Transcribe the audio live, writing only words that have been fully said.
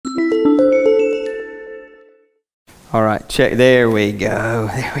All right, check. There we go.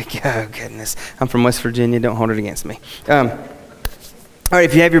 There we go. Goodness. I'm from West Virginia. Don't hold it against me. All right,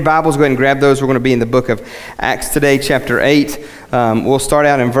 if you have your Bibles, go ahead and grab those. We're going to be in the book of Acts today, chapter 8. We'll start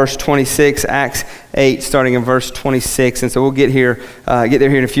out in verse 26, Acts 8, starting in verse 26. And so we'll get there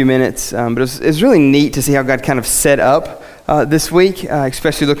here in a few minutes. But it's really neat to see how God kind of set up this week,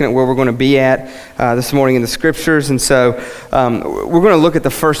 especially looking at where we're going to be at this morning in the scriptures. And so we're going to look at the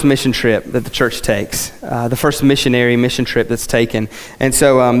first mission trip that the church takes, the first missionary mission trip that's taken. And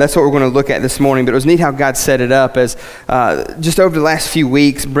so that's what we're going to look at this morning. But it was neat how God set it up as just over the last few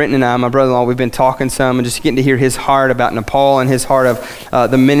weeks, Brenton and I, my brother-in-law, we've been talking some and just getting to hear his heart about Nepal and his heart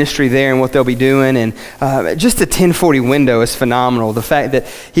of the ministry there and what they'll be doing. And just the 1040 window is phenomenal. The fact that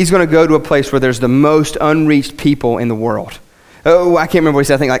he's going to go to a place where there's the most unreached people in the world. Oh, I can't remember what he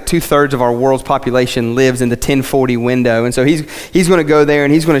said. I think like 2/3 of our world's population lives in the 1040 window. And so he's going to go there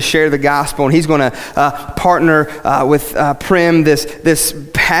and he's going to share the gospel and he's going to partner with Prem, this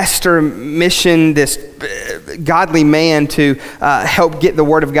pastor mission, this godly man to help get the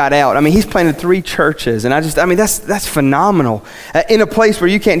word of God out. I mean, he's planted 3 churches, and that's phenomenal. In a place where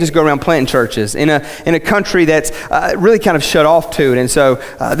you can't just go around planting churches, in a country that's really kind of shut off to it. And so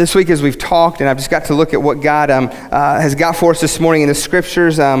this week as we've talked, and I've just got to look at what God has got for us this morning in the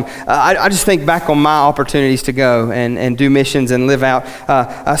scriptures, I just think back on my opportunities to go and do missions and live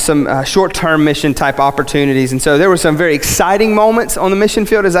out some short-term mission type opportunities. And so there were some very exciting moments on the mission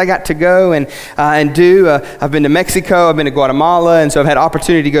field as I got to go and do. I've been to Mexico, I've been to Guatemala, and so I've had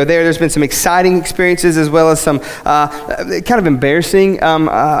opportunity to go there. There's been some exciting experiences as well as some kind of embarrassing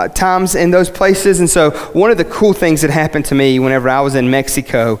times in those places. And so one of the cool things that happened to me whenever I was in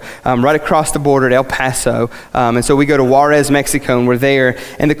Mexico, right across the border at El Paso, and so we go to Juarez, Mexico, and we're there.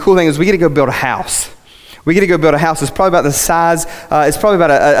 And the cool thing is we get to go build a house. We get to go build a house. It's probably about the size, it's probably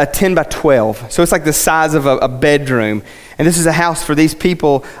about a 10 by 12. So it's like the size of a bedroom. And this is a house for these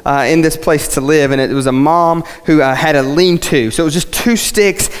people in this place to live. And it was a mom who had a lean-to. So it was just 2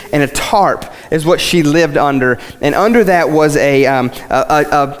 sticks and a tarp is what she lived under. And under that was a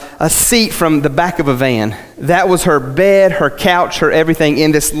seat from the back of a van. That was her bed, her couch, her everything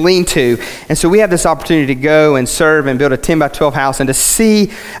in this lean-to. And so we have this opportunity to go and serve and build a 10 by 12 house. And to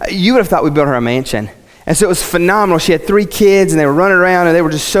see, you would have thought we built her a mansion. And so it was phenomenal. She had 3 kids, and they were running around, and they were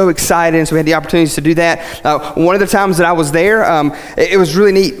just so excited. And so we had the opportunities to do that. One of the times that I was there, it was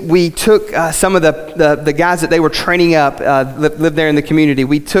really neat. We took some of the guys that they were training up, lived there in the community.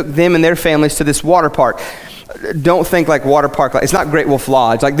 We took them and their families to this water park. Don't think like water park. It's not Great Wolf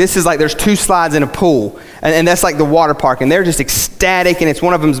Lodge. Like this is like there's 2 slides in a pool, and that's like the water park. And they're just ecstatic, and it's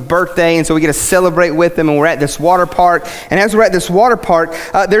one of them's birthday, and so we get to celebrate with them. And we're at this water park, and as we're at this water park,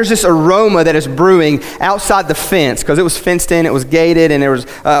 there's this aroma that is brewing outside the fence because it was fenced in, it was gated, and there was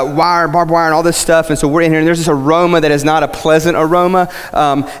barbed wire, and all this stuff. And so we're in here, and there's this aroma that is not a pleasant aroma.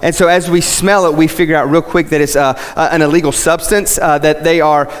 And so as we smell it, we figure out real quick that it's an illegal substance that they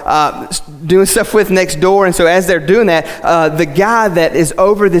are doing stuff with next door. And so as they're doing that, the guy that is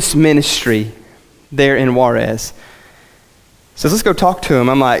over this ministry there in Juarez says, "Let's go talk to him."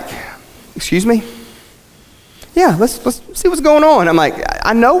 I'm like, "Excuse me?" "Yeah, let's see what's going on." I'm like,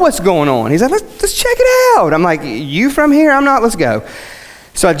 "I know what's going on." He's like, let's check it out." I'm like, "You from here?" "I'm not." "Let's go."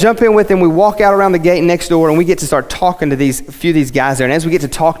 So I jump in with him. We walk out around the gate next door, and we get to start talking to a few of these guys there. And as we get to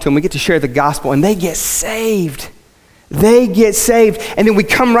talk to them, we get to share the gospel, and they get saved. They get saved, and then we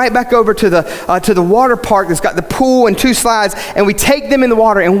come right back over to the water park that's got the pool and 2 slides, and we take them in the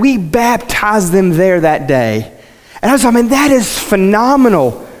water, and we baptize them there that day. And I was like, man, that is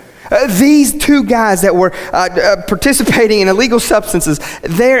phenomenal. These 2 guys that were participating in illegal substances,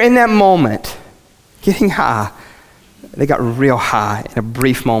 there in that moment, getting high, they got real high in a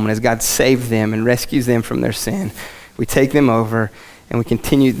brief moment as God saved them and rescues them from their sin. We take them over, and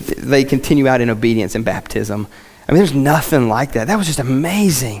they continue out in obedience and baptism. I mean, there's nothing like that. That was just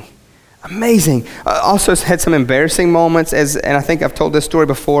amazing. Amazing. Also had some embarrassing moments, and I think I've told this story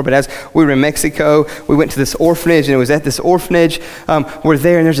before, but as we were in Mexico, we went to this orphanage, and it was at this orphanage. We're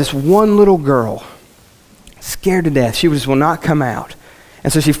there, and there's this one little girl, scared to death. She just will not come out.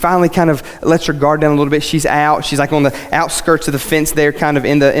 And so she finally kind of lets her guard down a little bit. She's out. She's like on the outskirts of the fence there, kind of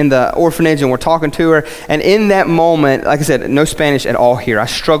in the orphanage, and we're talking to her. And in that moment, like I said, no Spanish at all here. I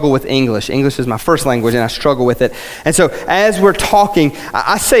struggle with English. English is my first language, and I struggle with it. And so as we're talking,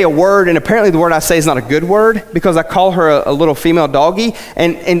 I say a word, and apparently the word I say is not a good word because I call her a little female doggy.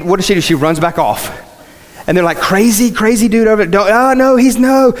 And what does she do? She runs back off. And they're like, crazy dude over there. Oh, no, he's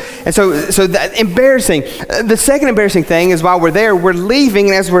no. And so that embarrassing. The second embarrassing thing is while we're there, we're leaving.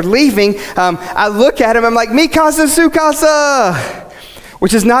 And as we're leaving, I look at him. I'm like, mi casa, su casa.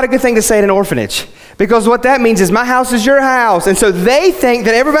 which is not a good thing to say at an orphanage. Because what that means is my house is your house. And so they think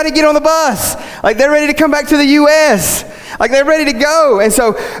that everybody get on the bus. Like they're ready to come back to the U.S. Like they're ready to go. And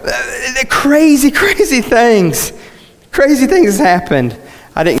so crazy things. Crazy things happened.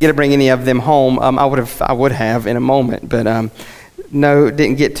 I didn't get to bring any of them home. I would have in a moment. But no,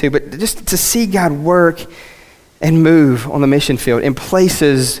 didn't get to. But just to see God work and move on the mission field in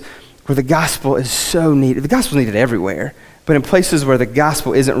places where the gospel is so needed. The gospel is needed everywhere. But in places where the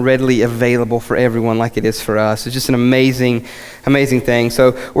gospel isn't readily available for everyone like it is for us. It's just an amazing thing.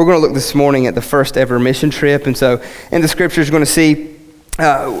 So we're going to look this morning at the first ever mission trip. And so in the scriptures, you're going to see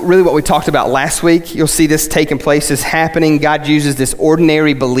really what we talked about last week. You'll see this taking place, this happening. God uses this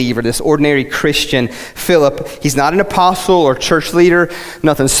ordinary believer, this ordinary Christian, Philip. He's not an apostle or church leader,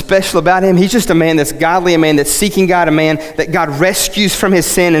 nothing special about him. He's just a man that's godly, a man that's seeking God, a man that God rescues from his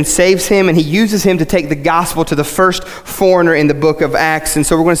sin and saves him, and he uses him to take the gospel to the first foreigner in the book of Acts. And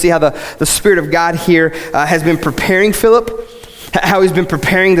so we're going to see how the Spirit of God here has been preparing Philip, how he's been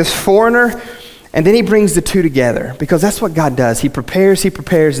preparing this foreigner. And then he brings the two together because that's what God does. He prepares,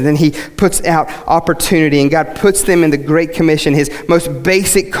 and then he puts out opportunity. And God puts them in the Great Commission, his most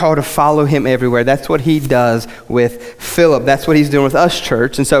basic call to follow him everywhere. That's what he does with Philip. That's what he's doing with us,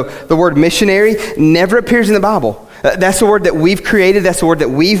 church. And so the word missionary never appears in the Bible. That's a word that we've created. That's a word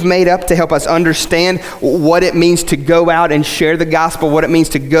that we've made up to help us understand what it means to go out and share the gospel, what it means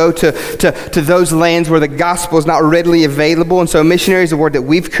to go to those lands where the gospel is not readily available. And so missionary is a word that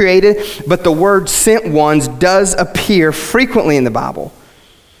we've created, but the word sent ones does appear frequently in the Bible.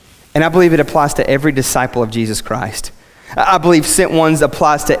 And I believe it applies to every disciple of Jesus Christ. I believe sent ones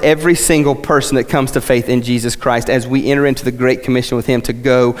applies to every single person that comes to faith in Jesus Christ as we enter into the Great Commission with him to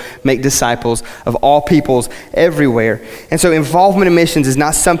go make disciples of all peoples everywhere. And so involvement in missions is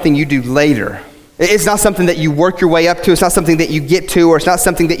not something you do later. It's not something that you work your way up to. It's not something that you get to, or it's not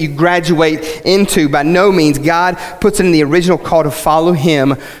something that you graduate into. By no means. God puts it in the original call to follow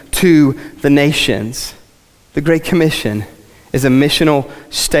him to the nations. The Great Commission is a missional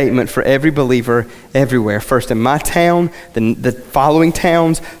statement for every believer everywhere. First in my town, the following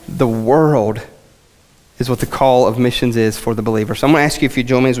towns, the world is what the call of missions is for the believer. So I'm going to ask you if you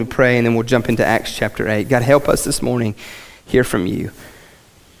join me as we pray, and then we'll jump into Acts chapter 8. God, help us this morning hear from you.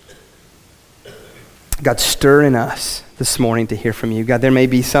 God, stir in us this morning to hear from you. God, there may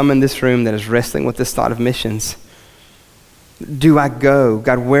be some in this room that is wrestling with this thought of missions. Do I go?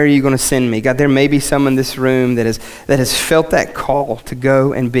 God, where are you going to send me? God, there may be some in this room that has felt that call to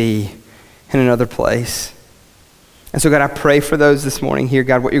go and be in another place. And so, God, I pray for those this morning here,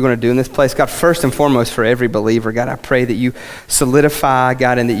 God, what you're going to do in this place. God, first and foremost for every believer, God, I pray that you solidify,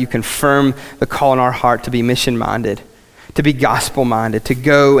 God, and that you confirm the call in our heart to be mission-minded, to be gospel-minded, to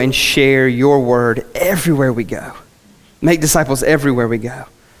go and share your word everywhere we go. Make disciples everywhere we go.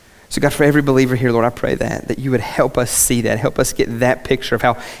 So God, for every believer here, Lord, I pray that you would help us see that, help us get that picture of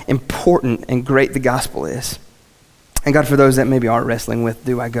how important and great the gospel is. And God, for those that maybe are wrestling with,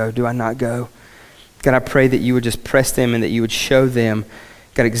 do I go, do I not go? God, I pray that you would just press them and that you would show them,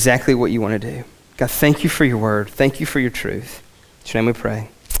 God, exactly what you want to do. God, thank you for your word. Thank you for your truth. In your name we pray.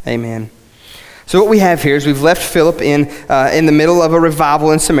 Amen. So what we have here is we've left Philip in the middle of a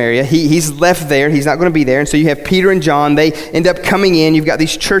revival in Samaria. He's left there. He's not going to be there. And so you have Peter and John. They end up coming in. You've got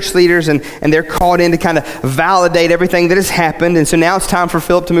these church leaders, and they're called in to kind of validate everything that has happened. And so now it's time for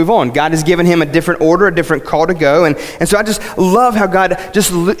Philip to move on. God has given him a different order, a different call to go. And so I just love how God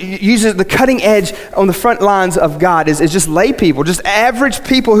just uses the cutting edge on the front lines of God is just lay people, just average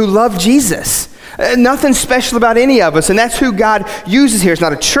people who love Jesus. Nothing special about any of us, and that's who God uses here. It's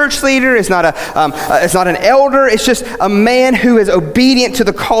not a church leader. It's not an elder. It's just a man who is obedient to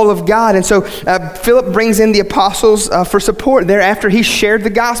the call of God. And so Philip brings in the apostles for support there after he shared the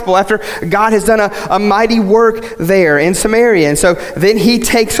gospel, after God has done a mighty work there in Samaria. And so then he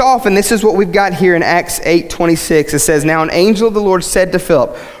takes off, and this is what we've got here in Acts 8:26. It says, "Now an angel of the Lord said to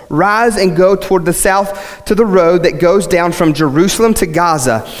Philip, 'Rise and go toward the south to the road that goes down from Jerusalem to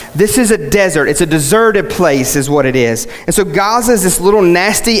Gaza. This is a desert.'" It's a deserted place is what it is. And so Gaza is this little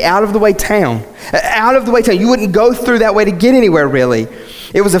nasty out-of-the-way town. Out-of-the-way town. You wouldn't go through that way to get anywhere, really.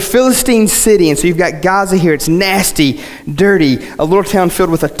 It was a Philistine city, and so you've got Gaza here. It's nasty, dirty, a little town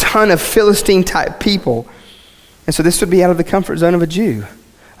filled with a ton of Philistine-type people. And so this would be out of the comfort zone of a Jew.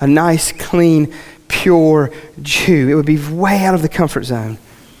 A nice, clean, pure Jew. It would be way out of the comfort zone.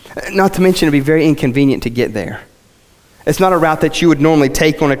 Not to mention it'd be very inconvenient to get there. It's not a route that you would normally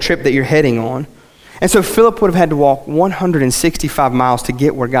take on a trip that you're heading on. And so Philip would have had to walk 165 miles to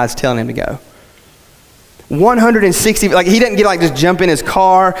get where God's telling him to go. 160, like he doesn't get like just jump in his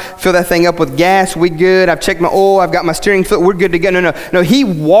car, fill that thing up with gas, we good, I've checked my oil, I've got my steering foot, we're good to go. No, he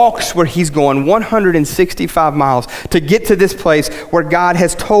walks where he's going 165 miles to get to this place where God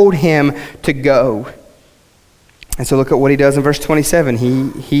has told him to go. And so look at what he does in verse 27.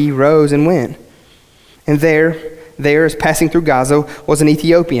 He rose and went. And there as passing through Gaza was an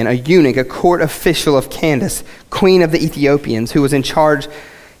Ethiopian, a eunuch, a court official of Candace, queen of the Ethiopians, who was in charge,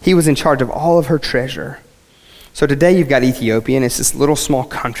 he was in charge of all of her treasure. So today you've got Ethiopia, and it's this little small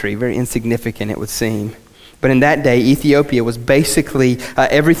country, very insignificant it would seem. But in that day, Ethiopia was basically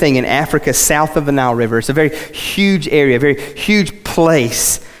everything in Africa south of the Nile River. It's a very huge area, a very huge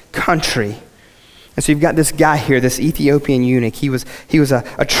place, country. And so you've got this guy here, this Ethiopian eunuch. He was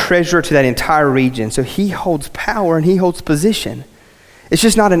a treasurer to that entire region. So he holds power and he holds position. It's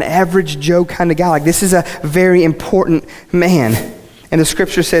just not an average Joe kind of guy. Like, this is a very important man. And the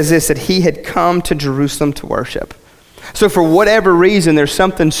scripture says this, that he had come to Jerusalem to worship. So for whatever reason, there's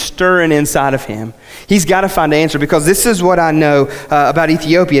something stirring inside of him. He's got to find an answer, because this is what I know about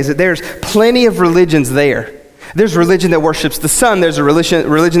Ethiopia, is that there's plenty of religions there. There's religion that worships the sun. There's a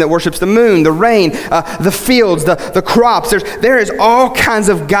religion that worships the moon, the rain, the fields, the crops. There is all kinds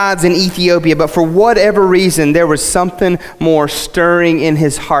of gods in Ethiopia, but for whatever reason, there was something more stirring in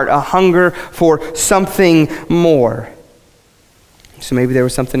his heart, a hunger for something more. So maybe there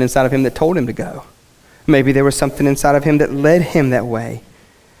was something inside of him that told him to go. Maybe there was something inside of him that led him that way,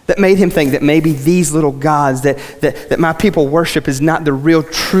 that made him think that maybe these little gods that my people worship is not the real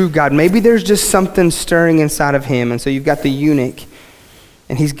true God. Maybe there's just something stirring inside of him. And so you've got the eunuch,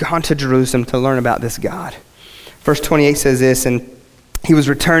 and he's gone to Jerusalem to learn about this God. Verse 28 says this, and he was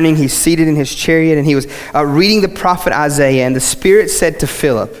returning, he's seated in his chariot, and he was reading the prophet Isaiah, and the Spirit said to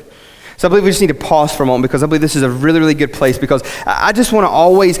Philip. So I believe we just need to pause for a moment, because I believe this is a really, really good place, because I just want to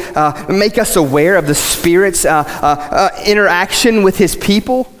always make us aware of the Spirit's interaction with his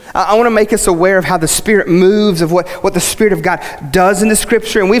people. I want to make us aware of how the Spirit moves, of what the Spirit of God does in the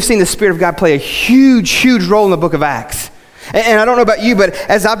Scripture. And we've seen the Spirit of God play a huge, huge role in the book of Acts. And I don't know about you, but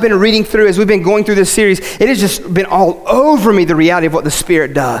as I've been reading through, as we've been going through this series, it has just been all over me, the reality of what the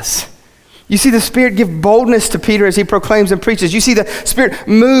Spirit does. You see the Spirit give boldness to Peter as he proclaims and preaches. You see the Spirit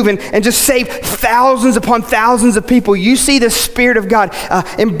move and just save thousands upon thousands of people. You see the Spirit of God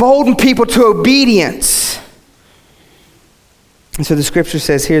embolden people to obedience. And so the scripture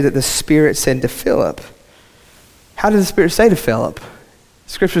says here that the Spirit said to Philip. How did the Spirit say to Philip? The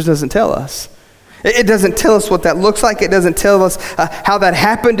scriptures doesn't tell us. It doesn't tell us what that looks like. It doesn't tell us how that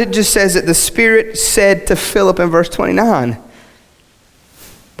happened. It just says that the Spirit said to Philip in verse 29.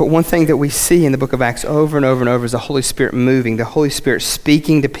 But one thing that we see in the book of Acts over and over and over is the Holy Spirit moving, the Holy Spirit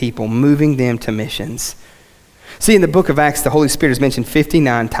speaking to people, moving them to missions. See, in the book of Acts, the Holy Spirit is mentioned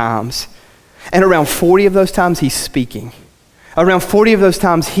 59 times. And around 40 of those times, he's speaking. Around 40 of those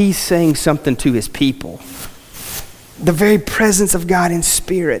times, he's saying something to his people. The very presence of God in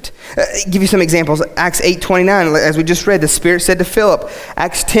spirit. Give you some examples. Acts 8:29, as we just read, the Spirit said to Philip.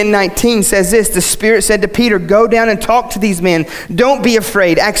 Acts 10:19 says this, the Spirit said to Peter, go down and talk to these men. Don't be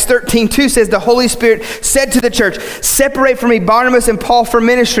afraid. Acts 13:2 says the Holy Spirit said to the church, separate from me Barnabas and Paul for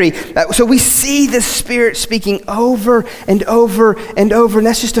ministry. So we see the Spirit speaking over and over and over. And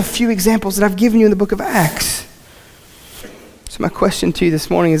that's just a few examples that I've given you in the book of Acts. So my question to you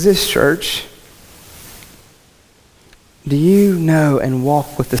this morning is this, church. Do you know and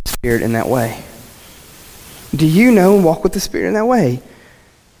walk with the Spirit in that way? Do you know and walk with the Spirit in that way?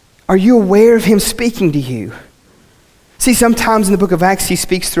 Are you aware of him speaking to you? See, sometimes in the book of Acts, he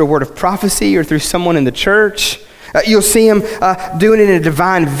speaks through a word of prophecy or through someone in the church. You'll see him doing it in a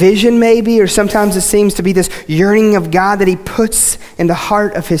divine vision maybe, or sometimes it seems to be this yearning of God that he puts in the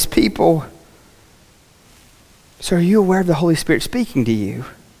heart of his people. So are you aware of the Holy Spirit speaking to you?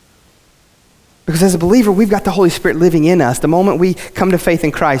 Because as a believer, we've got the Holy Spirit living in us. The moment we come to faith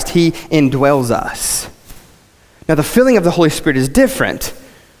in Christ, he indwells us. Now, the filling of the Holy Spirit is different.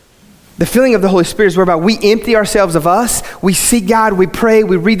 The filling of the Holy Spirit is whereby we empty ourselves of us. We seek God, we pray,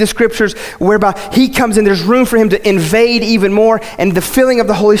 we read the scriptures, whereby he comes in. There's room for him to invade even more. And the filling of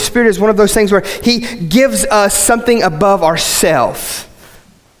the Holy Spirit is one of those things where he gives us something above ourselves.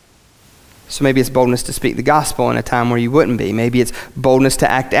 So maybe it's boldness to speak the gospel in a time where you wouldn't be. Maybe it's boldness to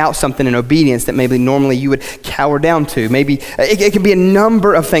act out something in obedience that maybe normally you would cower down to. Maybe it could be a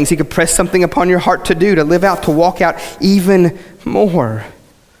number of things. He could press something upon your heart to do, to live out, to walk out even more.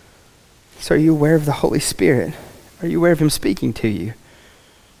 So are you aware of the Holy Spirit? Are you aware of him speaking to you?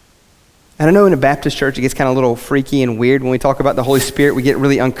 And I know in a Baptist church it gets kind of a little freaky and weird when we talk about the Holy Spirit. We get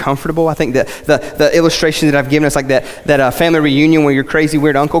really uncomfortable. I think that the illustration that I've given us, like that family reunion where your crazy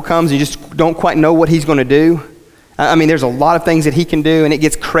weird uncle comes and you just don't quite know what he's going to do. I mean, there's a lot of things that he can do, and it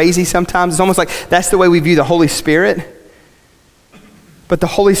gets crazy sometimes. It's almost like that's the way we view the Holy Spirit. But the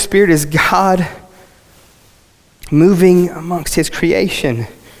Holy Spirit is God moving amongst his creation.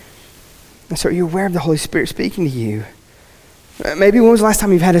 And so are you aware of the Holy Spirit speaking to you? Maybe when was the last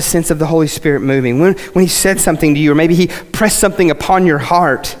time you've had a sense of the Holy Spirit moving? When he said something to you, or maybe he pressed something upon your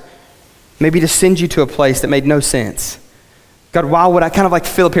heart, maybe to send you to a place that made no sense. God, why would I, kind of like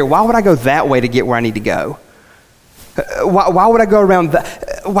Philip here, why would I go that way to get where I need to go? Why would I go around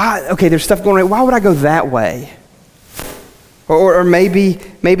that? Okay, there's stuff going on. Why would I go that way? Or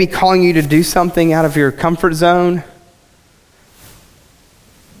maybe calling you to do something out of your comfort zone.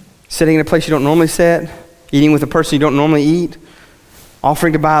 Sitting in a place you don't normally sit. Eating with a person you don't normally eat.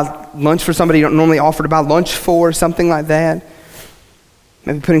 Offering to buy lunch for somebody you don't normally offer to buy lunch for. Something like that.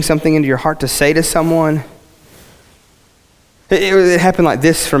 Maybe putting something into your heart to say to someone. It happened like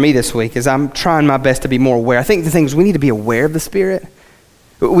this for me this week as I'm trying my best to be more aware. I think the thing is we need to be aware of the Spirit.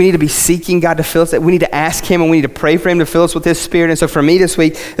 We need to be seeking God to fill us. We need to ask him and we need to pray for him to fill us with his Spirit. And so for me this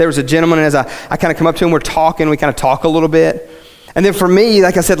week, there was a gentleman, and as I kind of come up to him, we're talking, we kind of talk a little bit. And then for me,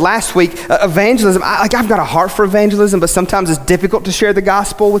 like I said last week, evangelism, I've got a heart for evangelism, but sometimes it's difficult to share the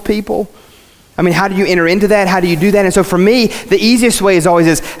gospel with people. I mean, how do you enter into that? How do you do that? And so for me, the easiest way is always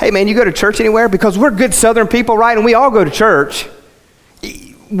this, hey man, you go to church anywhere? Because we're good Southern people, right? And we all go to church.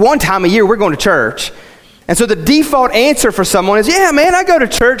 One time a year, we're going to church. And so the default answer for someone is, yeah, man, I go to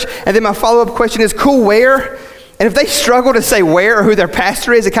church. And then my follow-up question is, cool, where? And if they struggle to say where or who their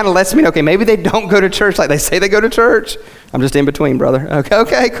pastor is, it kind of lets me know, okay, maybe they don't go to church like they say they go to church. I'm just in between, brother.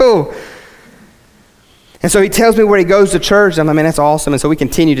 Okay, cool. And so he tells me where he goes to church. I'm like, man, that's awesome. And so we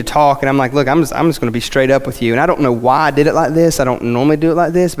continue to talk. And I'm like, look, I'm just going to be straight up with you. And I don't know why I did it like this. I don't normally do it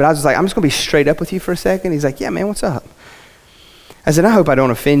like this. But I was just like, I'm just going to be straight up with you for a second. He's like, yeah, man, what's up? I said, I hope I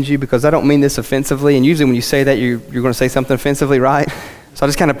don't offend you because I don't mean this offensively. And usually when you say that, you're going to say something offensively, right? So I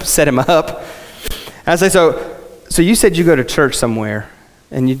just kind of set him up. And I say, so you said you go to church somewhere.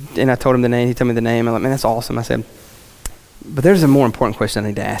 And I told him the name. He told me the name. I'm like, man, that's awesome. I said, but there's a more important question I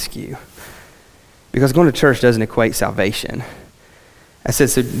need to ask you. Because going to church doesn't equate salvation. I said,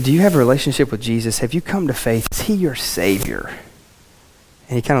 so do you have a relationship with Jesus? Have you come to faith? Is he your Savior?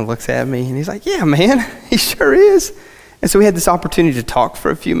 And he kind of looks at me and he's like, yeah, man, he sure is. And so we had this opportunity to talk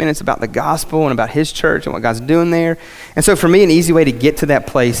for a few minutes about the gospel and about his church and what God's doing there. And so for me, an easy way to get to that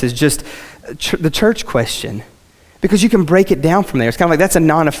place is just the church question. Because you can break it down from there. It's kind of like that's a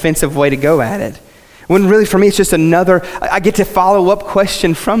non-offensive way to go at it. When really for me, it's just I get to follow up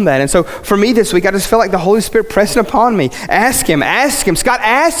question from that. And so for me this week, I just felt like the Holy Spirit pressing upon me. Ask him, Scott,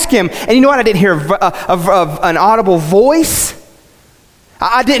 ask him. And you know what? I didn't hear of an audible voice.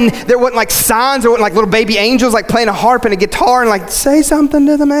 There wasn't like signs, there wasn't like little baby angels like playing a harp and a guitar and like, say something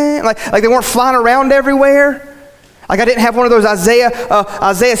to the man. Like they weren't flying around everywhere. Like I didn't have one of those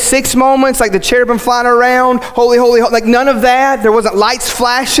Isaiah 6 moments, like the cherubim flying around, holy, holy, holy. Like none of that. There wasn't lights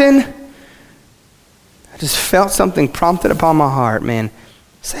flashing. I just felt something prompted upon my heart, man,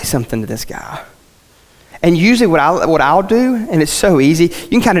 say something to this guy. And usually what I'll do, and it's so easy, you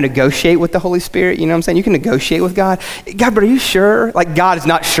can kind of negotiate with the Holy Spirit, you know what I'm saying? You can negotiate with God. God, but are you sure? Like God is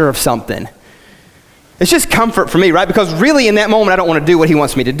not sure of something. It's just comfort for me, right? Because really in that moment, I don't want to do what he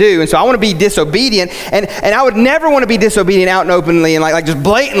wants me to do. And so I want to be disobedient. And I would never want to be disobedient out and openly and like just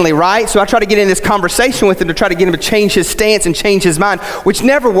blatantly, right? So I try to get in this conversation with him to try to get him to change his stance and change his mind, which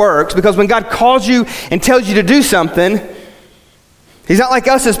never works because when God calls you and tells you to do something, he's not like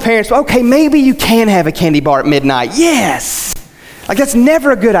us as parents. Okay, maybe you can have a candy bar at midnight. Yes. Like that's never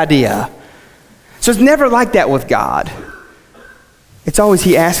a good idea. So it's never like that with God. It's always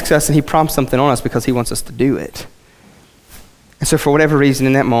he asks us and he prompts something on us because he wants us to do it. And so for whatever reason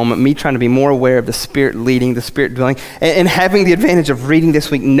in that moment, me trying to be more aware of the Spirit leading, the Spirit dwelling, and having the advantage of reading this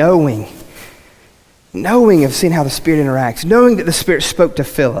week, knowing of seeing how the Spirit interacts, knowing that the Spirit spoke to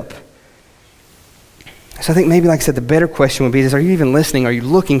Philip. So I think maybe, like I said, the better question would be is, are you even listening? Are you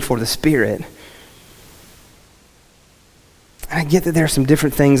looking for the Spirit? And I get that there are some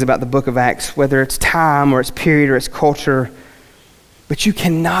different things about the book of Acts, whether it's time or it's period or it's culture, but you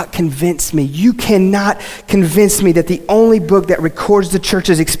cannot convince me. You cannot convince me that the only book that records the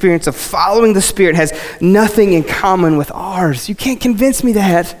church's experience of following the Spirit has nothing in common with ours. You can't convince me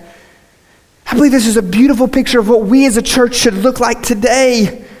that. I believe this is a beautiful picture of what we as a church should look like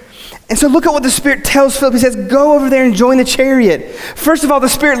today. And so look at what the Spirit tells Philip. He says, go over there and join the chariot. First of all, the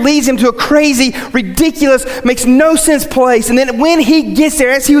Spirit leads him to a crazy, ridiculous, makes no sense place. And then when he gets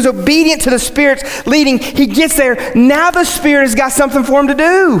there, as he was obedient to the Spirit's leading, he gets there. Now the Spirit has got something for him to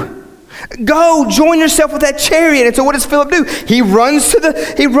do. Go, join yourself with that chariot. And so what does Philip do? He runs.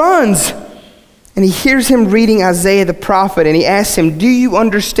 And he hears him reading Isaiah the prophet, and he asks him, do you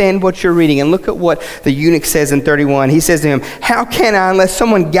understand what you're reading? And look at what the eunuch says in 31. He says to him, how can I unless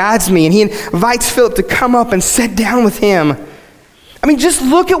someone guides me? And he invites Philip to come up and sit down with him. I mean, just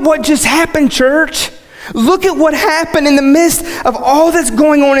look at what just happened, church. Look at what happened in the midst of all that's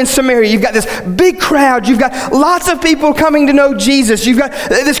going on in Samaria. You've got this big crowd. You've got lots of people coming to know Jesus. You've got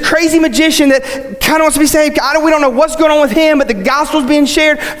this crazy magician that kind of wants to be saved. We don't know what's going on with him, but the gospel's being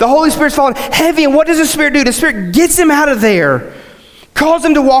shared. The Holy Spirit's falling heavy. And what does the Spirit do? The Spirit gets him out of there, calls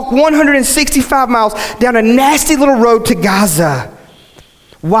him to walk 165 miles down a nasty little road to Gaza.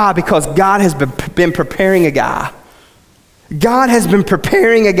 Why? Because God has been preparing a guy. God has been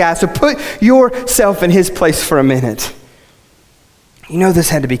preparing a guy. So put yourself in his place for a minute. You know this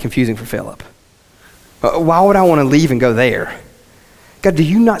had to be confusing for Philip. Why would I want to leave and go there? God, do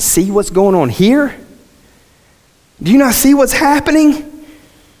you not see what's going on here? Do you not see what's happening?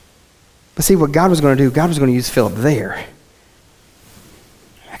 But see, what God was going to do, God was going to use Philip there.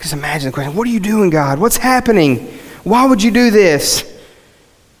 I can just imagine the question, what are you doing, God? What's happening? Why would you do this?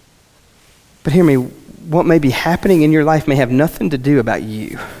 But hear me. What may be happening in your life may have nothing to do about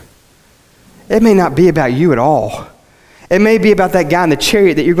you. It may not be about you at all. It may be about that guy in the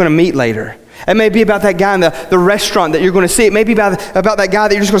chariot that you're going to meet later. It may be about that guy in the restaurant that you're going to see. It may be about that guy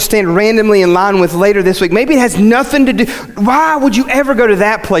that you're just going to stand randomly in line with later this week. Maybe it has nothing to do. Why would you ever go to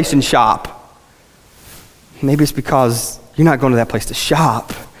that place and shop? Maybe it's because you're not going to that place to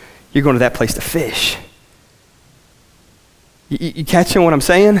shop. You're going to that place to fish. You catching what I'm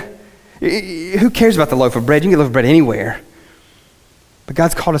saying? Who cares about the loaf of bread? You can get a loaf of bread anywhere. But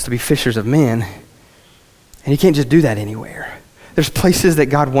God's called us to be fishers of men. And you can't just do that anywhere. There's places that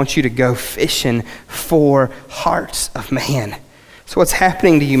God wants you to go fishing for hearts of man. So what's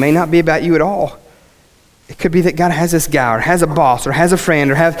happening to you may not be about you at all. It could be that God has this guy, or has a boss, or has a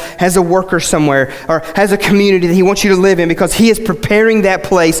friend, or has a worker somewhere, or has a community that he wants you to live in, because he is preparing that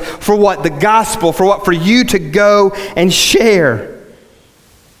place for what? The gospel, for what? For you to go and share.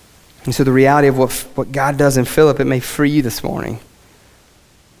 And so the reality of what God does in Philip, it may free you this morning.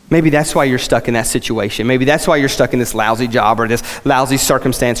 Maybe that's why you're stuck in that situation. Maybe that's why you're stuck in this lousy job or this lousy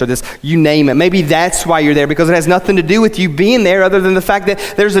circumstance or this, you name it. Maybe that's why you're there, because it has nothing to do with you being there other than the fact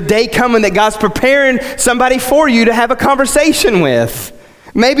that there's a day coming that God's preparing somebody for you to have a conversation with.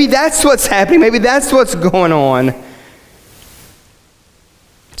 Maybe that's what's happening. Maybe that's what's going on.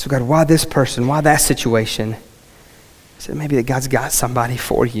 So God, why this person? Why that situation? So maybe that God's got somebody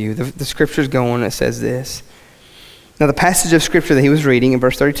for you. The scriptures go on and it says this. Now the passage of scripture that he was reading in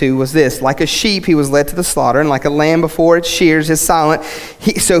verse 32 was this: like a sheep he was led to the slaughter, and like a lamb before its shears is silent,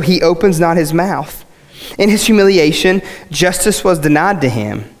 so he opens not his mouth. In his humiliation, justice was denied to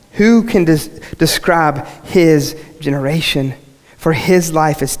him. Who can describe his generation? For his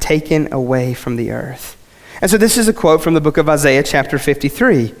life is taken away from the earth. And so this is a quote from the book of Isaiah chapter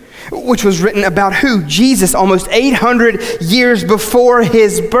 53, which was written about who? Jesus, almost 800 years before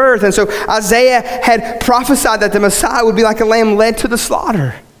his birth. And so Isaiah had prophesied that the Messiah would be like a lamb led to the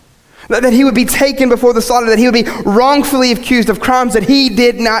slaughter, that he would be taken before the slaughter, that he would be wrongfully accused of crimes that he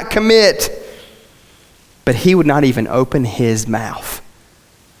did not commit. But he would not even open his mouth.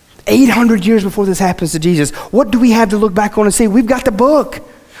 800 years before this happens to Jesus, what do we have to look back on and see? We've got the book.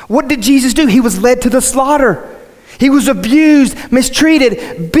 What did Jesus do? He was led to the slaughter. He was abused,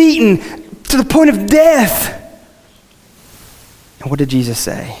 mistreated, beaten to the point of death. And what did Jesus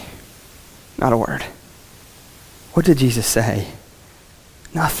say? Not a word. What did Jesus say?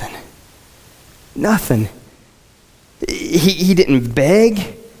 Nothing. Nothing. He didn't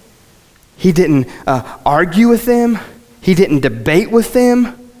beg. He didn't argue with them. He didn't debate with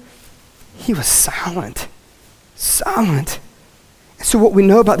them. He was silent. Silent. So what we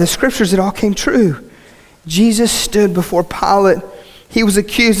know about the scriptures, it all came true. Jesus stood before Pilate. He was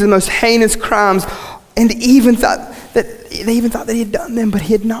accused of the most heinous crimes, and they even thought that he had done them, but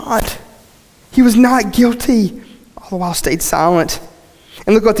he had not. He was not guilty, all the while stayed silent.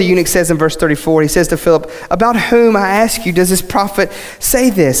 And look what the eunuch says in verse 34. He says to Philip, about whom, I ask you, does this prophet say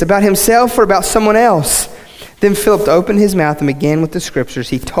this? About himself or about someone else? Then Philip opened his mouth and began with the scriptures.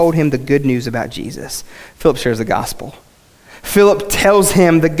 He told him the good news about Jesus. Philip shares the gospel. Philip tells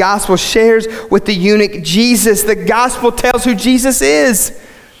him the gospel, shares with the eunuch Jesus. The gospel tells who Jesus is.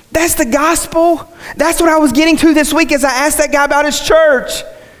 That's the gospel. That's what I was getting to this week as I asked that guy about his church.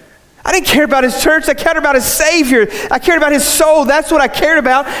 I didn't care about his church. I cared about his Savior. I cared about his soul. That's what I cared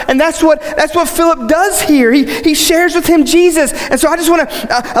about. And that's what Philip does here. He shares with him Jesus. And so I just want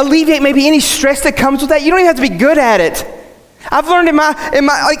to alleviate maybe any stress that comes with that. You don't even have to be good at it. I've learned in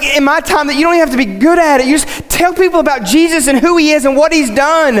my time that you don't even have to be good at it. You just tell people about Jesus and who he is and what he's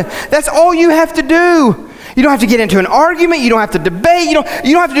done. That's all you have to do. You don't have to get into an argument. You don't have to debate. You don't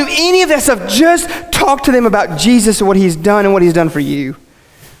have to do any of that stuff. Just talk to them about Jesus and what he's done and what he's done for you.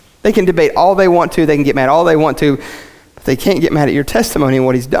 They can debate all they want to. They can get mad all they want to. But they can't get mad at your testimony and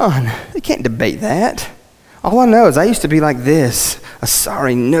what he's done. They can't debate that. All I know is I used to be like this. A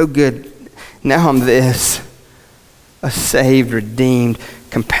sorry, no good. Now I'm this. A saved, redeemed,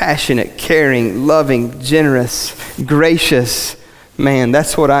 compassionate, caring, loving, generous, gracious man.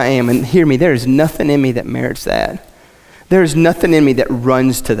 That's what I am. And hear me, there is nothing in me that merits that. There is nothing in me that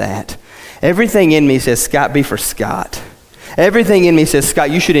runs to that. Everything in me says, Scott, be for Scott. Everything in me says,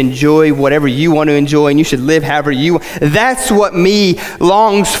 Scott, you should enjoy whatever you want to enjoy and you should live however you want. That's what me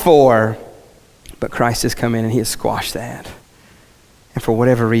longs for. But Christ has come in and he has squashed that. And for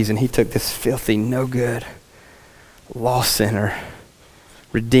whatever reason, he took this filthy, no good, lost sinner,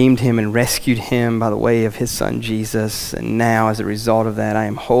 redeemed him and rescued him by the way of his son Jesus. And now as a result of that, I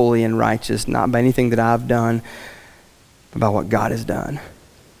am holy and righteous, not by anything that I've done, but by what God has done.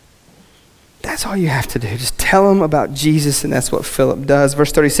 That's all you have to do. Just tell them about Jesus, and that's what Philip does.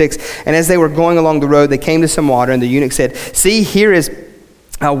 Verse 36, and as they were going along the road, they came to some water, and the eunuch said, see, here is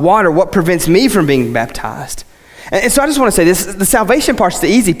water. What prevents me from being baptized? And so I just want to say this, the salvation part's the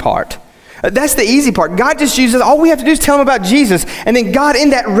easy part. That's the easy part. God just uses, all we have to do is tell them about Jesus. And then God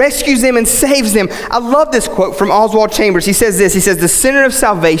in that rescues them and saves them. I love this quote from Oswald Chambers. He says this, he says, the center of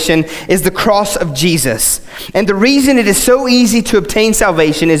salvation is the cross of Jesus. And the reason it is so easy to obtain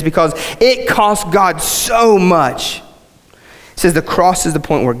salvation is because it costs God so much. He says the cross is the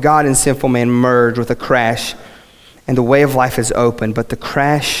point where God and sinful man merge with a crash and the way of life is open, but the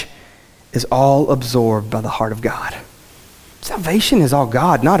crash is all absorbed by the heart of God. Salvation is all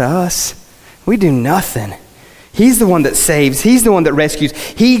God, not us. We do nothing. He's the one that saves. He's the one that rescues.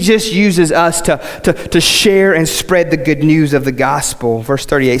 He just uses us to share and spread the good news of the gospel. Verse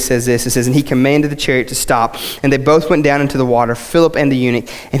 38 says this. It says, and he commanded the chariot to stop, and they both went down into the water, Philip and the eunuch,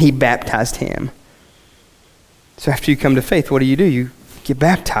 and he baptized him. So after you come to faith, what do? You get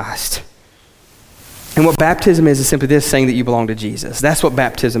baptized. And what baptism is simply this, saying that you belong to Jesus. That's what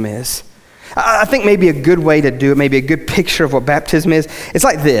baptism is. I think maybe a good way to do it, maybe a good picture of what baptism is, it's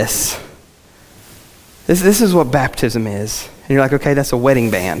like this. This is what baptism is. And you're like, okay, that's a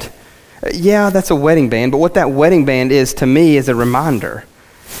wedding band. Yeah, that's a wedding band, but what that wedding band is to me is a reminder.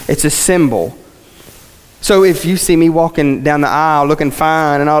 It's a symbol. So if you see me walking down the aisle looking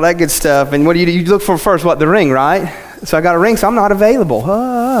fine and all that good stuff, and what do? You look for first, what? The ring, right? So I got a ring, so I'm not available.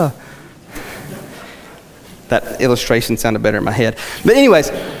 That illustration sounded better in my head. But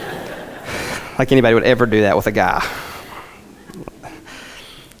anyways, like anybody would ever do that with a guy.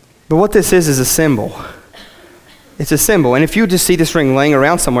 But what this is a symbol. It's a symbol. And if you just see this ring laying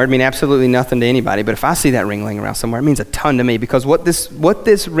around somewhere, it'd mean absolutely nothing to anybody. But if I see that ring laying around somewhere, it means a ton to me, because what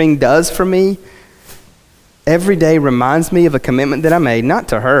this ring does for me every day reminds me of a commitment that I made, not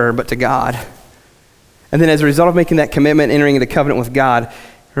to her, but to God. And then as a result of making that commitment, entering into covenant with God,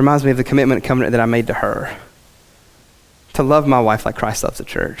 it reminds me of the commitment and covenant that I made to her. To love my wife like Christ loves the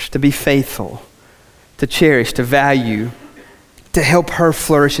church, to be faithful, to cherish, to value, to help her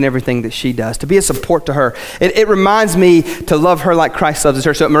flourish in everything that she does, to be a support to her. It reminds me to love her like Christ loves the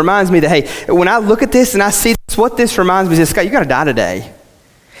church. So it reminds me that, hey, when I look at this and I see this, what this reminds me is, Scott, you got to die today.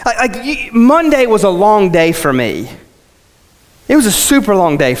 Monday was a long day for me. It was a super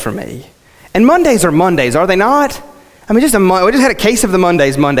long day for me. And Mondays are Mondays, are they not? I mean, we just had a case of the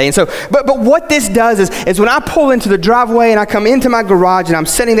Mondays Monday. And so, but what this does is when I pull into the driveway and I come into my garage and I'm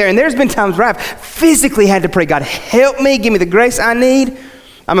sitting there, and there's been times where I've physically had to pray, God, help me, give me the grace I need.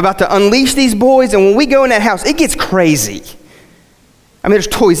 I'm about to unleash these boys, and when we go in that house, it gets crazy. I mean, there's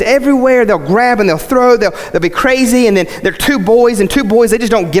toys everywhere. They'll grab and they'll throw. They'll be crazy, and then there are two boys, they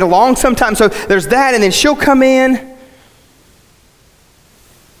just don't get along sometimes. So there's that, and then she'll come in.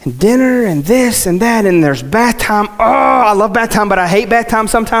 And dinner and this and that, and there's bath time. Oh, I love bath time, but I hate bath time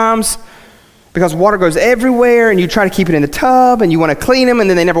sometimes because water goes everywhere and you try to keep it in the tub and you want to clean them and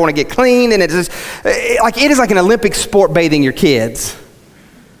then they never want to get cleaned, and it is like an Olympic sport, bathing your kids.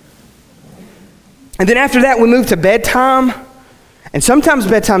 And then after that, we move to bedtime, and sometimes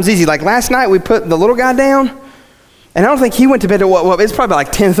bedtime's easy. Like last night, we put the little guy down, and I don't think he went to bed at it's probably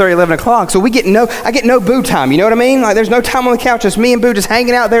like 10:30, 11 o'clock. So I get no boo time, you know what I mean? Like there's no time on the couch, just me and Boo just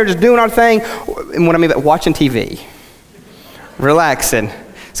hanging out there, just doing our thing. And what I mean by watching TV, relaxing.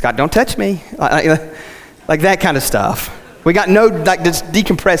 Scott, don't touch me. Like that kind of stuff. We got no like this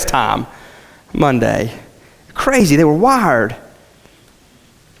decompressed time Monday. Crazy, they were wired.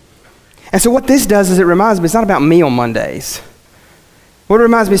 And so what this does is it reminds me, it's not about me on Mondays. What it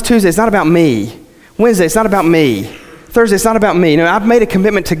reminds me is Tuesday, it's not about me. Wednesday, it's not about me. Thursday, it's not about me. No, I've made a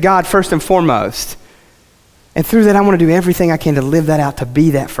commitment to God first and foremost. And through that, I want to do everything I can to live that out, to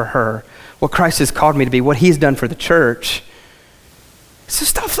be that for her. What Christ has called me to be, what he's done for the church. So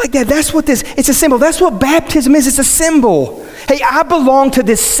stuff like that, that's what it's a symbol. That's what baptism is, it's a symbol. Hey, I belong to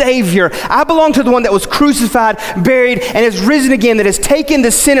this Savior. I belong to the one that was crucified, buried, and is risen again, that has taken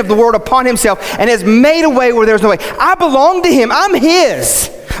the sin of the world upon himself and has made a way where there's no way. I belong to him, I'm his.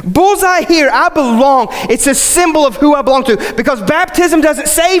 Bullseye here, I belong. It's a symbol of who I belong to, because baptism doesn't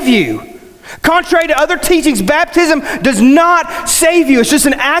save you. Contrary to other teachings, baptism does not save you. It's just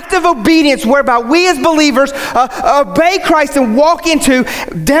an act of obedience whereby we as believers obey Christ and walk into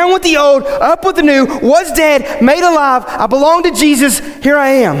down with the old, up with the new, was dead, made alive. I belong to Jesus. Here I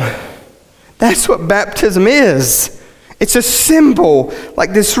am. That's what baptism is. It's a symbol.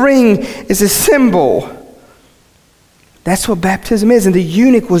 Like this ring is a symbol. That's what baptism is, and the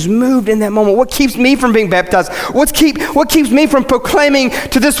eunuch was moved in that moment. What keeps me from being baptized? What keeps me from proclaiming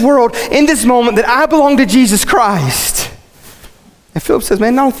to this world in this moment that I belong to Jesus Christ? And Philip says,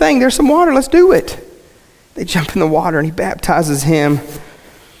 man, not a thing. There's some water. Let's do it. They jump in the water, and he baptizes him.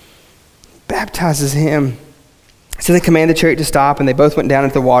 So they command the chariot to stop, and they both went down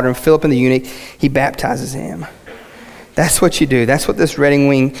into the water, and Philip and the eunuch, he baptizes him. That's what you do. That's what this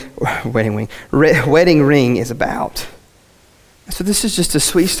wedding ring is about. So this is just a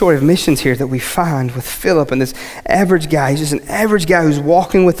sweet story of missions here that we find with Philip and this average guy. He's just an average guy who's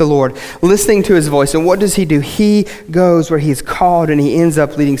walking with the Lord, listening to his voice. And what does he do? He goes where he is called, and he ends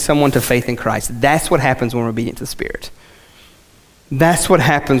up leading someone to faith in Christ. That's what happens when we're obedient to the Spirit. That's what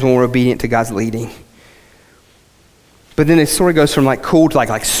happens when we're obedient to God's leading. But then the story goes from like cool to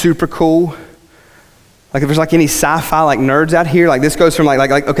like super cool. Like if there's like any sci-fi like nerds out here, like this goes from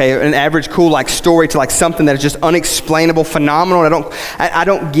like okay, an average cool like story to like something that is just unexplainable, phenomenal. I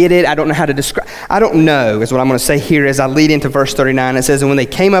don't get it. I don't know how to describe. I don't know is what I'm going to say here as I lead into verse 39. It says, and when they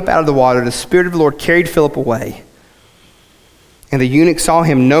came up out of the water, the Spirit of the Lord carried Philip away. And the eunuch saw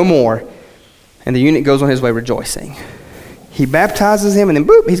him no more. And the eunuch goes on his way rejoicing. He baptizes him and then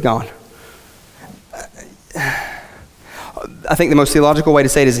boop, he's gone. I think the most theological way to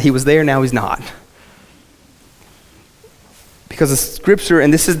say it is he was there, now he's not. Because the scripture,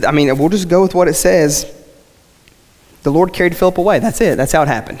 and this is, we'll just go with what it says. The Lord carried Philip away. That's it. That's how it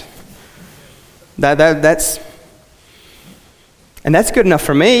happened. That's good enough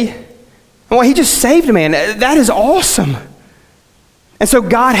for me. Well, he just saved a man. That is awesome. And so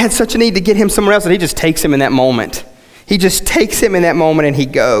God had such a need to get him somewhere else that he just takes him in that moment. He just takes him in that moment and he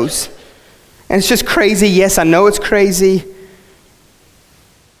goes. And it's just crazy. Yes, I know it's crazy.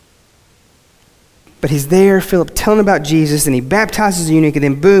 But he's there, Philip telling about Jesus, and he baptizes the eunuch, and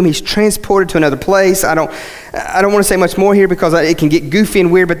then boom, he's transported to another place. I don't want to say much more here because it can get goofy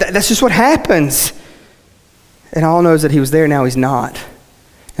and weird, but that's just what happens. And all knows that he was there, now he's not.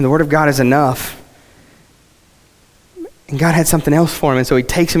 And the word of God is enough. And God had something else for him, and so he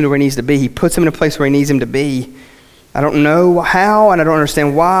takes him to where he needs to be. He puts him in a place where he needs him to be. I don't know how, and I don't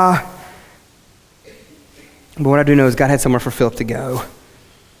understand why. But what I do know is God had somewhere for Philip to go.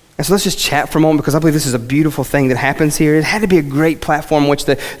 And so let's just chat for a moment, because I believe this is a beautiful thing that happens here. It had to be a great platform in which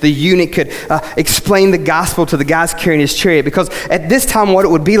the eunuch could explain the gospel to the guys carrying his chariot. Because at this time, what it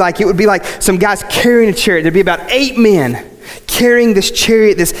would be like some guys carrying a chariot. There'd be about 8 men carrying this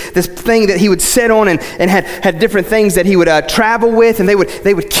chariot, this thing that he would sit on and had different things that he would travel with, and they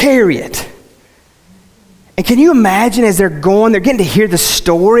would carry it. And can you imagine as they're getting to hear the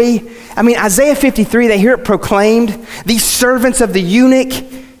story? Isaiah 53, they hear it proclaimed. These servants of the eunuch,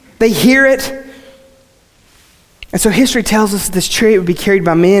 they hear it. And so history tells us that this chariot would be carried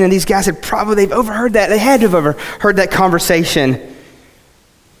by men, and these guys they've overheard that. They had to have overheard that conversation.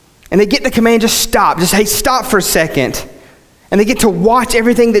 And they get the command, just stop. Hey, stop for a second. And they get to watch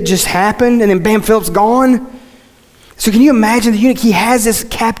everything that just happened, and then bam, Philip's gone. So can you imagine the eunuch? He has this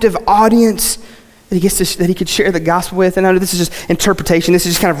captive audience that he could share the gospel with. And I know this is just interpretation. This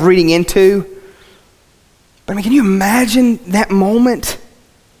is just kind of reading into. But can you imagine that moment?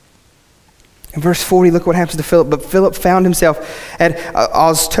 In verse 40, look what happens to Philip. But Philip found himself at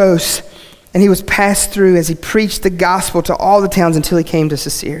Azotus, and he was passed through as he preached the gospel to all the towns until he came to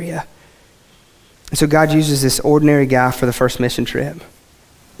Caesarea. And so God uses this ordinary guy for the first mission trip.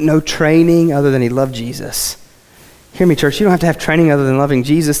 No training other than he loved Jesus. Hear me, church. You don't have to have training other than loving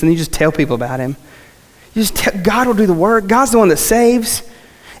Jesus, and you just tell people about him. God will do the work. God's the one that saves.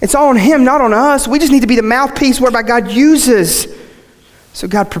 It's all on him, not on us. We just need to be the mouthpiece whereby God uses. So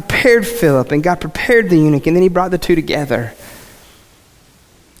God prepared Philip, and God prepared the eunuch, and then he brought the two together.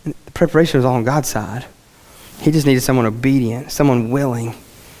 And the preparation was all on God's side. He just needed someone obedient, someone willing.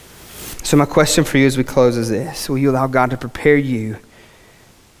 So my question for you as we close is this: will you allow God to prepare you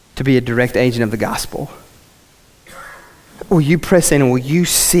to be a direct agent of the gospel? Will you press in, and will you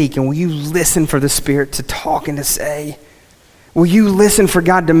seek, and will you listen for the Spirit to talk and to say? Will you listen for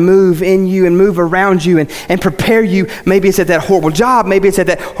God to move in you and move around you and prepare you? Maybe it's at that horrible job. Maybe it's at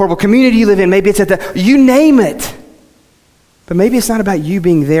that horrible community you live in. Maybe it's at the, you name it. But maybe it's not about you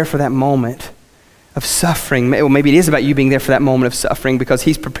being there for that moment of suffering. Well, maybe it is about you being there for that moment of suffering because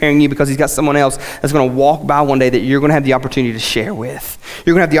he's preparing you, because he's got someone else that's going to walk by one day that you're going to have the opportunity to share with.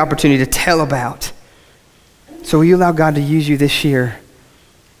 You're going to have the opportunity to tell about. So will you allow God to use you this year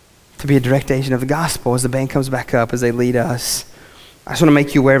to be a direct agent of the gospel as the band comes back up, as they lead us? I just want to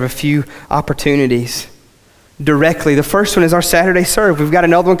make you aware of a few opportunities directly. The first one is our Saturday serve. We've got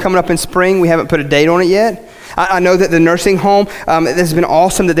another one coming up in spring. We haven't put a date on it yet. I know that the nursing home, this has been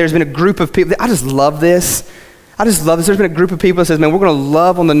awesome, that there's been a group of people. I just love this. There's been a group of people that says, man, we're going to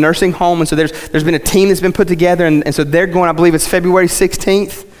love on the nursing home. And so there's been a team that's been put together. And so they're going, I believe it's February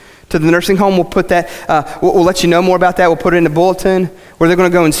 16th. To the nursing home. We'll put that, we'll let you know more about that. We'll put it in the bulletin where they're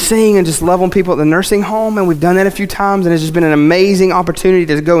going to go and sing and just love on people at the nursing home. And we've done that a few times, and it's just been an amazing opportunity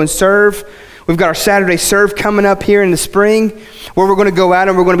to go and serve. We've got our Saturday serve coming up here in the spring where we're going to go out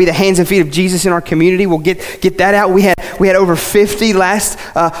and we're going to be the hands and feet of Jesus in our community. We'll get that out. We had over 50 last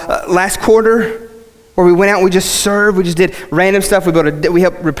quarter, where we went out and we just served. We just did random stuff. We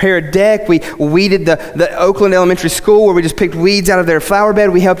helped repair a deck. We weeded the Oakland Elementary School, where we just picked weeds out of their flower bed.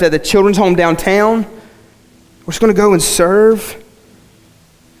 We helped at the children's home downtown. We're just going to go and serve.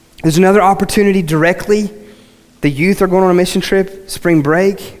 There's another opportunity directly. The youth are going on a mission trip, spring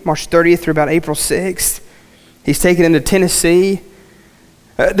break, March 30th through about April 6th. He's taken into Tennessee.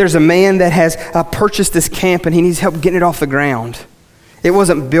 There's a man that has purchased this camp, and he needs help getting it off the ground. It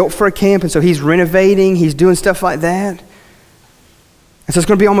wasn't built for a camp, and so he's renovating. He's doing stuff like that. And so it's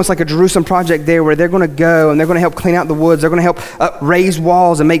going to be almost like a Jerusalem project there, where they're going to go and they're going to help clean out the woods. They're going to help raise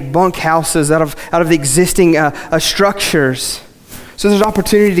walls and make bunk houses out of the existing structures. So there's an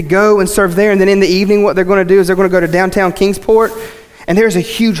opportunity to go and serve there. And then in the evening, what they're going to do is they're going to go to downtown Kingsport. And there's a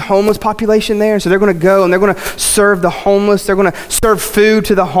huge homeless population there. So they're going to go and they're going to serve the homeless. They're going to serve food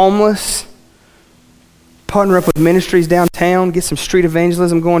to the homeless. Partner up with ministries downtown, get some street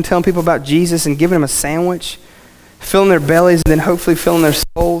evangelism going, telling people about Jesus and giving them a sandwich, filling their bellies, and then hopefully filling their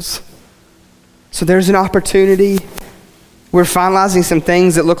souls. So there's an opportunity. We're finalizing some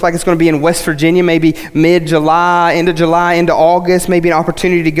things that look like it's going to be in West Virginia, maybe mid-July, into August, maybe an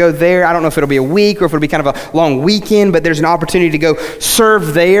opportunity to go there. I don't know if it'll be a week or if it'll be kind of a long weekend, but there's an opportunity to go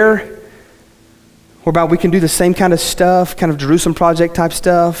serve there, whereby we can do the same kind of stuff, kind of Jerusalem project type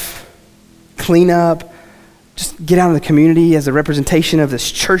stuff, clean up, just get out in the community as a representation of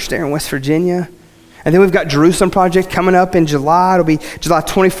this church there in West Virginia. And then we've got Jerusalem Project coming up in July. It'll be July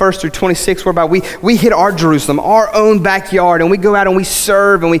 21st through 26th, whereby we hit our Jerusalem, our own backyard, and we go out and we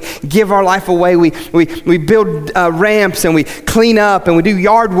serve and we give our life away. We build ramps and we clean up and we do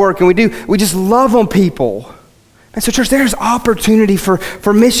yard work and we just love on people. And so church, there's opportunity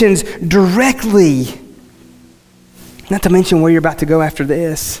for missions directly. Not to mention where you're about to go after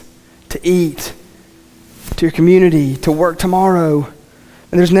this, to eat, to your community, to work tomorrow.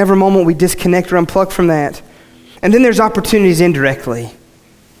 And there's never a moment we disconnect or unplug from that. And then there's opportunities indirectly.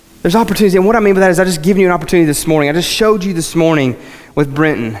 There's opportunities, and what I mean by that is I just given you an opportunity this morning. I just showed you this morning with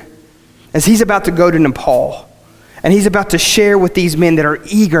Brenton as he's about to go to Nepal. And he's about to share with these men that are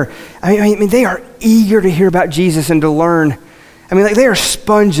eager. I mean, they are eager to hear about Jesus and to learn. I mean, like they are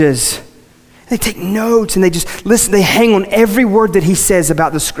sponges. They take notes and they just listen. They hang on every word that he says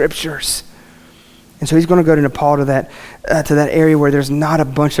about the scriptures. And so he's going to go to Nepal to that area where there's not a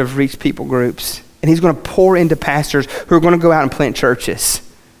bunch of reached people groups. And he's going to pour into pastors who are going to go out and plant churches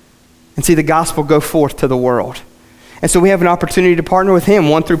and see the gospel go forth to the world. And so we have an opportunity to partner with him,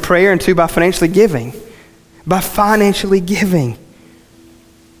 one through prayer and two by financially giving. By financially giving.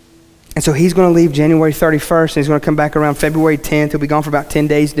 And so he's going to leave January 31st and he's going to come back around February 10th. He'll be gone for about 10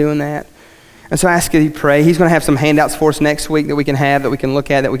 days doing that. And so I ask you to pray. He's going to have some handouts for us next week that we can have, that we can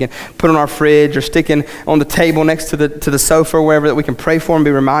look at, that we can put on our fridge or stick in on the table next to the sofa or wherever, that we can pray for him,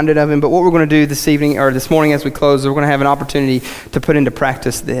 be reminded of him. But what we're going to do this evening or this morning as we close is we're going to have an opportunity to put into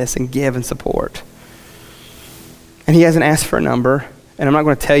practice this and give and support. And he hasn't asked for a number, and I'm not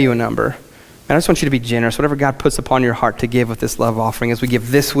going to tell you a number. And I just want you to be generous. Whatever God puts upon your heart to give with this love offering as we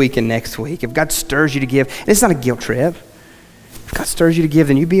give this week and next week. If God stirs you to give, and it's not a guilt trip. If God stirs you to give,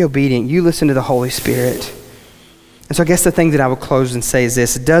 then you be obedient. You listen to the Holy Spirit. And so I guess the thing that I will close and say is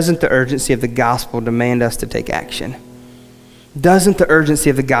this: doesn't the urgency of the gospel demand us to take action? Doesn't the urgency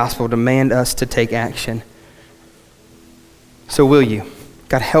of the gospel demand us to take action? So will you?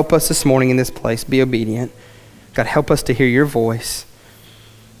 God, help us this morning in this place. Be obedient. God, help us to hear your voice.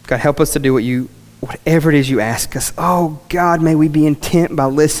 God, help us to do whatever it is you ask us. Oh, God, may we be intent by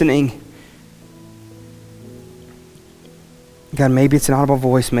listening. God, maybe it's an audible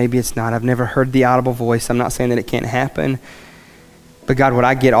voice, maybe it's not. I've never heard the audible voice. I'm not saying that it can't happen. But God, what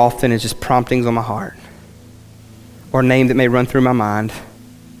I get often is just promptings on my heart, or a name that may run through my mind,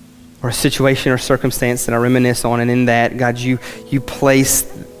 or a situation or circumstance that I reminisce on. And in that, God, you place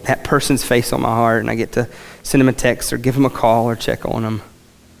that person's face on my heart, and I get to send them a text or give them a call or check on them.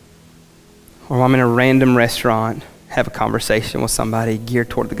 Or I'm in a random restaurant, have a conversation with somebody geared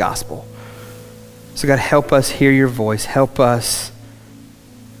toward the gospel. So God, help us hear your voice. Help us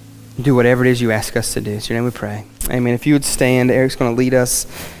do whatever it is you ask us to do. It's your name we pray. Amen. If you would stand, Eric's going to lead us.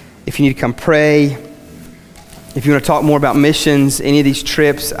 If you need to come pray, if you want to talk more about missions, any of these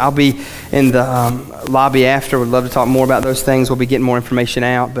trips, I'll be in the lobby after. Would love to talk more about those things. We'll be getting more information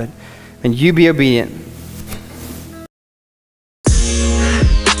out. But you be obedient.